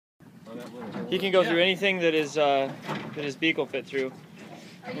He can go through anything that his beak will fit through.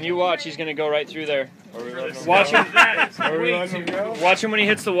 And you watch, he's gonna go right through there. Watch him. Watch him when he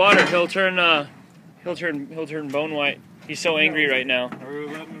hits the water. He'll turn bone white. He's so angry right now. Are we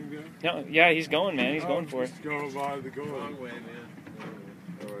letting him go? No, yeah, he's going, man. He's going for it. Just go by the goal. Wrong way, man.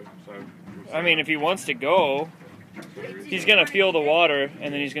 I mean, if he wants to go, he's gonna feel the water,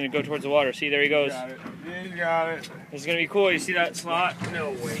 and then he's gonna go towards the water. See, there he goes. He's got it. It's gonna be cool. You see that slot? No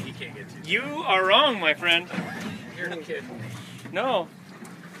way, he can't get to You are wrong, my friend. You're kidding me. No.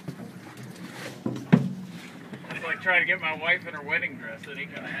 It's like trying to get my wife in her wedding dress. It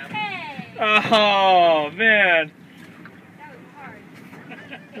ain't gonna happen. Hey! Oh man. That was hard.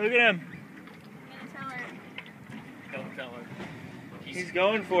 Look at him. I'm gonna tell her. Don't tell her. He's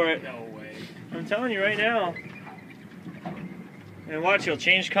going for it. No way. I'm telling you right now. And watch, he'll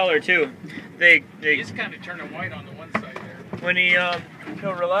change color too. They He's kind of turning white on the one side there. when he'll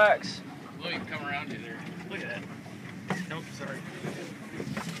relax. Look, come around you there. Look at that. Nope, sorry.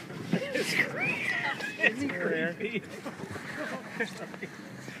 It's creepy.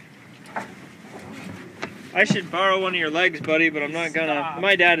 I should borrow one of your legs, buddy, but I'm not gonna. Stop.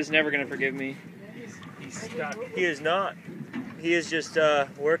 My dad is never gonna forgive me. He's stuck. He is not. He is just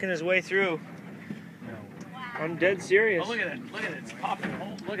working his way through. I'm dead serious. Oh, look at that. Look at it. It's popping.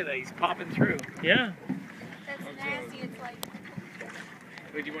 Oh, look at that. He's popping through. Yeah. That's nasty. It's like.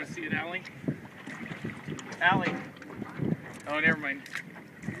 Wait, do you want to see it, Allie? Allie. Oh, never mind.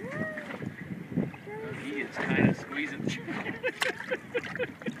 Oh, he is kind of squeezing through.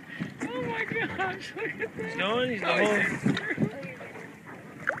 Oh my gosh, look at that. He's going. He's Oh, going. it's the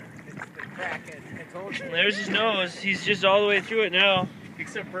crackhead. I told you. There's his nose. He's just all the way through it now.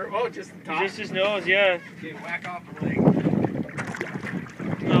 Except for, oh, just the top. Just his nose, yeah. Okay, whack off the leg.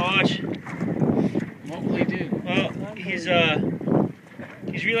 Now watch. What will he do? Well, he's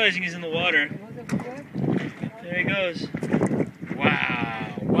realizing he's in the water. There he goes.